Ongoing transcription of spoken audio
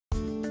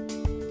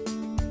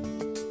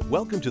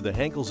Welcome to the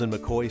Henkels &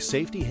 McCoy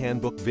Safety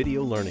Handbook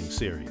Video Learning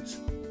Series.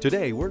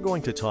 Today we're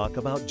going to talk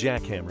about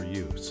jackhammer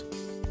use.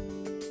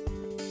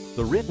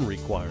 The written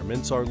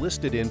requirements are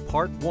listed in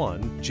Part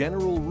 1,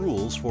 General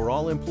Rules for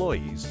All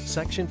Employees,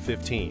 Section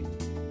 15.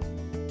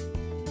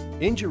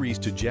 Injuries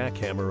to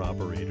jackhammer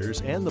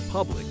operators and the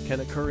public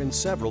can occur in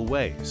several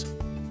ways.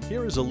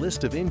 Here is a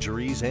list of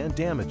injuries and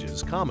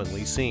damages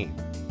commonly seen.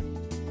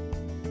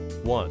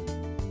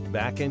 1.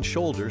 Back and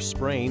shoulder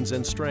sprains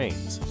and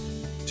strains.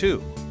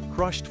 2.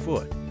 Crushed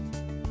foot.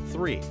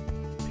 3.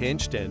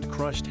 Pinched and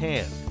crushed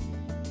hand.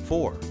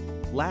 4.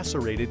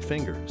 Lacerated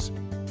fingers.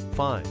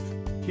 5.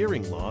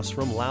 Hearing loss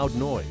from loud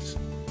noise.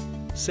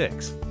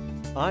 6.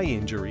 Eye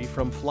injury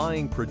from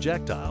flying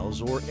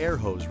projectiles or air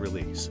hose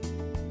release.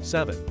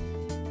 7.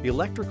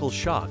 Electrical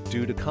shock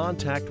due to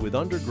contact with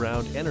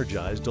underground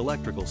energized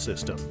electrical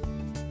system.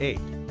 8.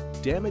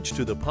 Damage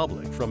to the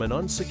public from an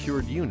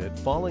unsecured unit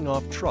falling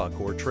off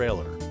truck or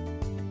trailer.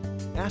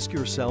 Ask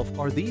yourself,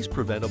 are these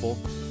preventable?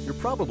 You're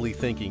probably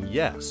thinking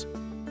yes.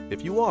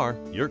 If you are,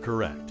 you're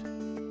correct.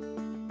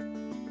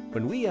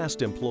 When we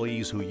asked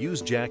employees who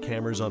use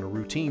jackhammers on a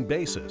routine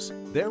basis,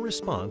 their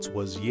response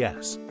was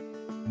yes.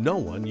 No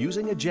one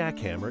using a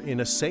jackhammer in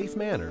a safe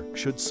manner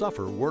should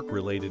suffer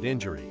work-related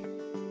injury.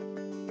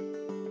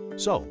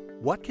 So,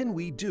 what can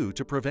we do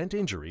to prevent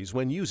injuries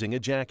when using a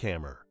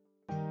jackhammer?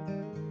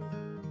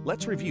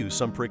 Let's review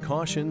some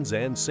precautions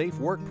and safe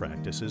work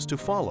practices to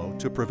follow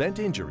to prevent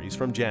injuries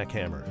from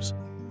jackhammers.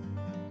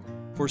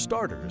 For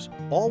starters,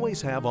 always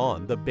have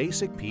on the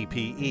basic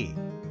PPE.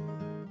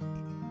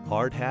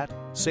 Hard hat,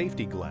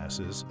 safety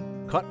glasses,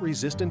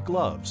 cut-resistant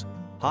gloves,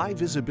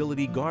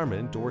 high-visibility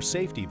garment or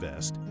safety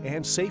vest,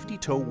 and safety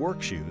toe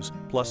work shoes,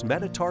 plus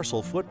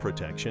metatarsal foot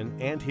protection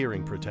and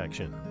hearing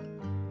protection.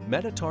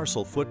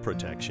 Metatarsal foot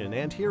protection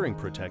and hearing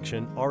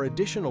protection are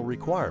additional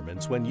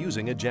requirements when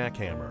using a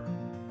jackhammer.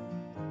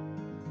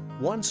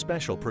 One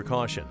special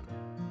precaution.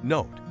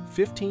 Note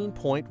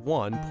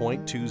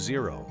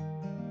 15.1.20.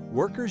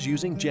 Workers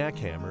using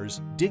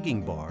jackhammers,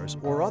 digging bars,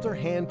 or other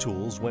hand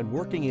tools when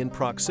working in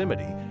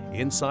proximity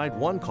inside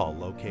one-call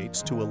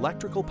locates to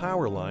electrical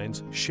power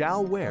lines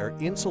shall wear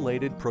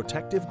insulated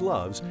protective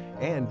gloves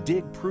and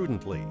dig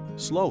prudently,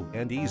 slow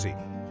and easy.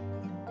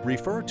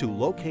 Refer to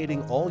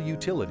Locating All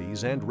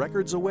Utilities and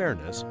Records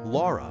Awareness,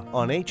 LARA,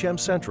 on HM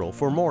Central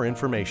for more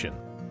information.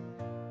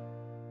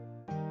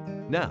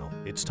 Now,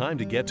 it's time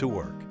to get to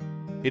work.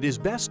 It is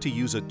best to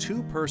use a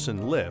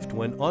two-person lift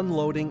when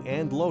unloading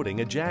and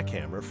loading a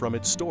jackhammer from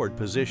its stored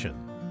position.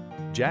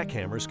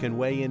 Jackhammers can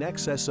weigh in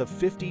excess of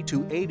 50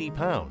 to 80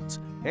 pounds,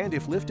 and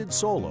if lifted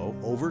solo,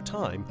 over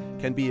time,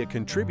 can be a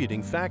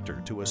contributing factor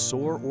to a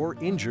sore or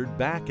injured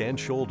back and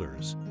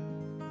shoulders.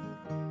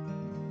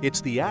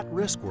 It's the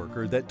at-risk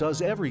worker that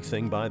does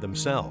everything by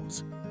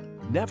themselves.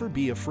 Never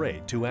be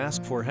afraid to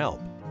ask for help.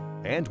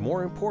 And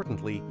more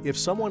importantly, if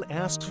someone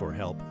asks for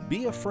help,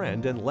 be a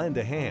friend and lend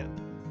a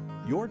hand.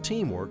 Your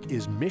teamwork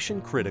is mission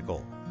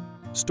critical.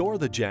 Store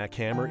the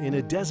jackhammer in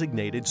a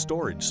designated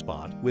storage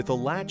spot with a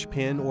latch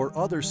pin or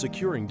other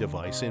securing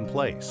device in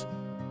place.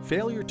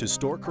 Failure to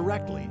store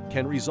correctly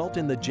can result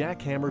in the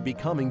jackhammer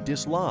becoming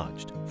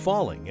dislodged,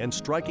 falling and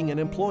striking an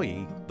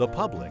employee, the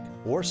public,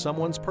 or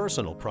someone's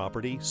personal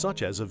property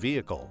such as a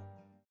vehicle.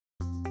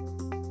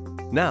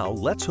 Now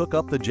let's hook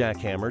up the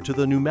jackhammer to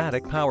the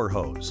pneumatic power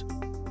hose.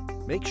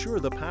 Make sure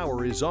the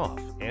power is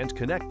off and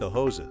connect the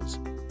hoses.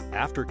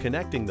 After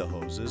connecting the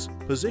hoses,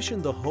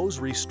 position the hose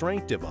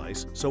restraint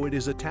device so it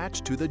is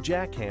attached to the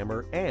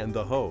jackhammer and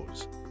the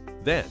hose.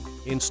 Then,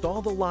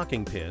 install the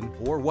locking pin,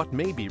 or what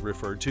may be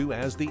referred to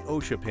as the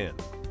OSHA pin.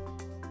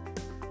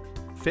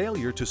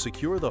 Failure to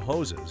secure the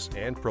hoses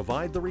and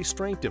provide the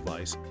restraint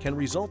device can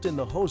result in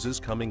the hoses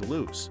coming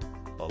loose.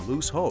 A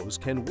loose hose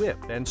can whip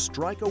and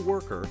strike a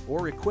worker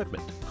or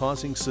equipment,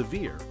 causing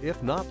severe,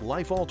 if not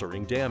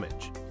life-altering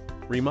damage.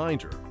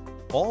 Reminder: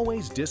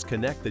 always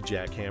disconnect the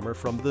jackhammer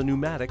from the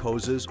pneumatic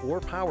hoses or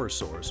power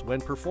source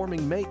when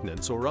performing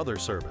maintenance or other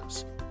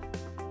service.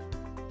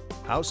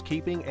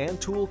 Housekeeping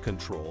and tool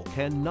control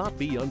cannot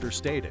be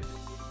understated.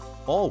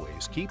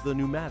 Always keep the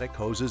pneumatic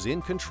hoses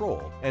in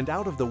control and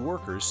out of the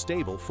worker's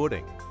stable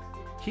footing.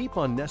 Keep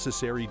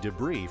unnecessary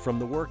debris from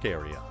the work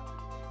area.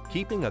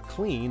 Keeping a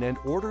clean and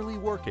orderly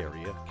work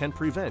area can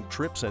prevent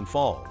trips and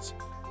falls.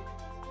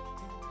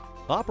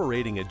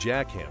 Operating a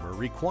jackhammer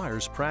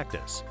requires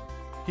practice.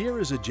 Here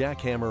is a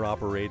jackhammer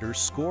operator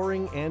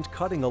scoring and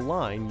cutting a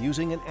line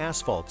using an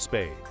asphalt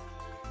spade.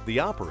 The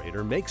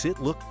operator makes it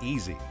look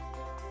easy.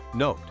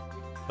 Note: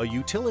 a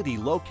utility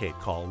locate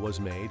call was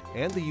made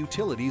and the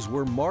utilities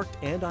were marked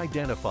and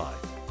identified.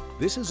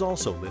 This is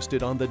also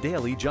listed on the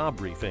daily job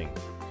briefing.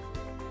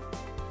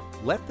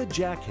 Let the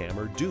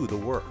jackhammer do the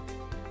work.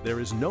 There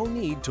is no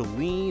need to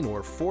lean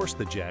or force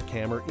the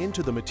jackhammer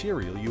into the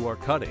material you are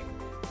cutting.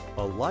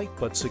 A light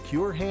but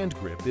secure hand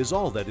grip is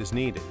all that is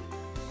needed.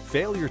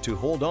 Failure to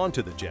hold on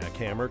to the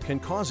jackhammer can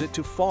cause it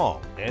to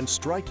fall and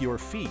strike your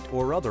feet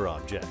or other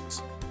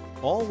objects.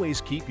 Always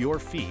keep your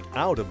feet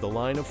out of the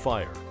line of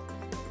fire.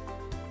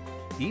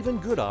 Even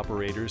good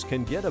operators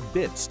can get a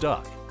bit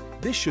stuck.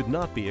 This should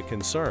not be a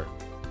concern.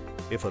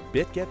 If a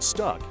bit gets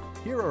stuck,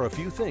 here are a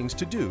few things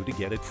to do to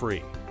get it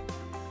free.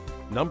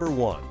 Number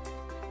 1.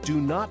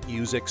 Do not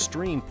use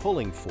extreme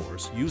pulling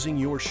force using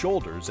your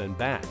shoulders and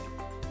back.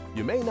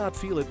 You may not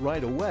feel it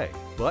right away,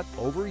 but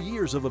over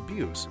years of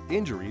abuse,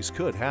 injuries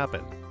could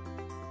happen.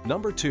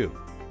 Number 2.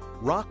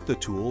 Rock the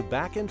tool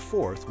back and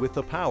forth with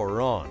the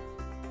power on.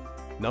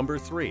 Number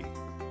 3.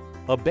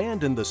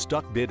 Abandon the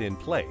stuck bit in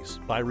place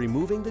by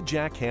removing the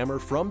jackhammer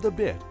from the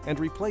bit and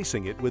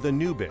replacing it with a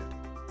new bit.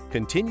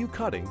 Continue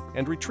cutting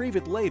and retrieve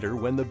it later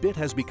when the bit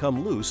has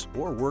become loose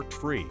or worked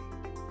free.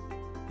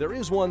 There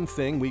is one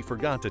thing we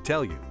forgot to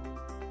tell you.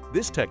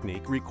 This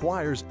technique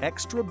requires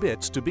extra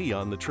bits to be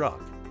on the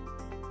truck.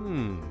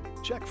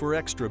 Check for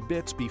extra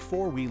bits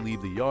before we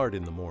leave the yard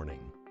in the morning.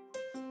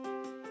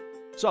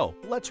 So,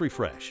 let's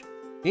refresh.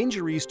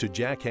 Injuries to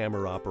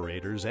jackhammer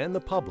operators and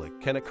the public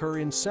can occur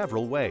in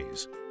several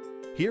ways.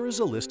 Here is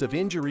a list of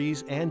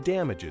injuries and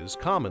damages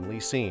commonly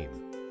seen.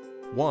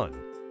 1.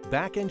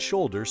 Back and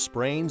shoulder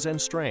sprains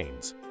and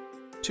strains.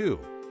 2.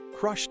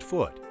 Crushed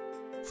foot.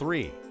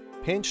 3.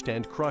 Pinched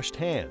and crushed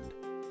hand.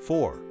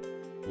 4.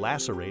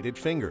 Lacerated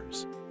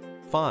fingers.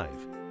 5.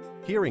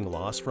 Hearing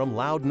loss from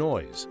loud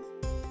noise.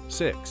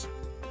 6.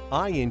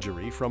 Eye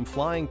injury from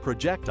flying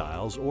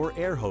projectiles or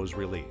air hose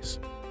release.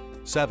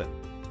 7.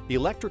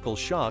 Electrical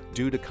shock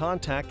due to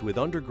contact with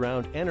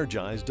underground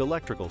energized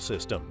electrical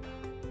system.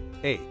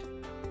 8.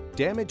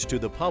 Damage to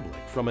the public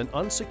from an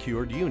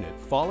unsecured unit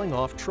falling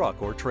off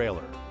truck or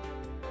trailer.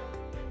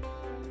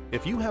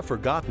 If you have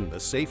forgotten the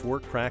safe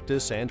work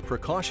practice and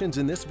precautions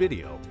in this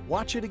video,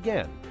 watch it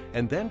again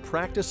and then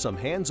practice some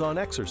hands-on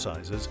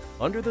exercises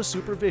under the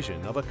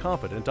supervision of a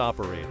competent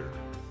operator.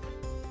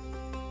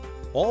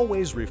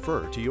 Always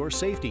refer to your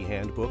Safety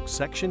Handbook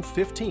Section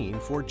 15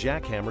 for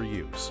jackhammer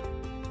use.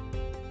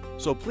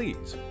 So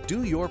please,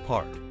 do your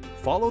part,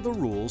 follow the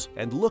rules,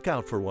 and look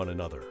out for one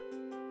another.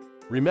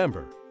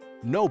 Remember,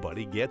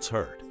 nobody gets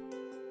hurt.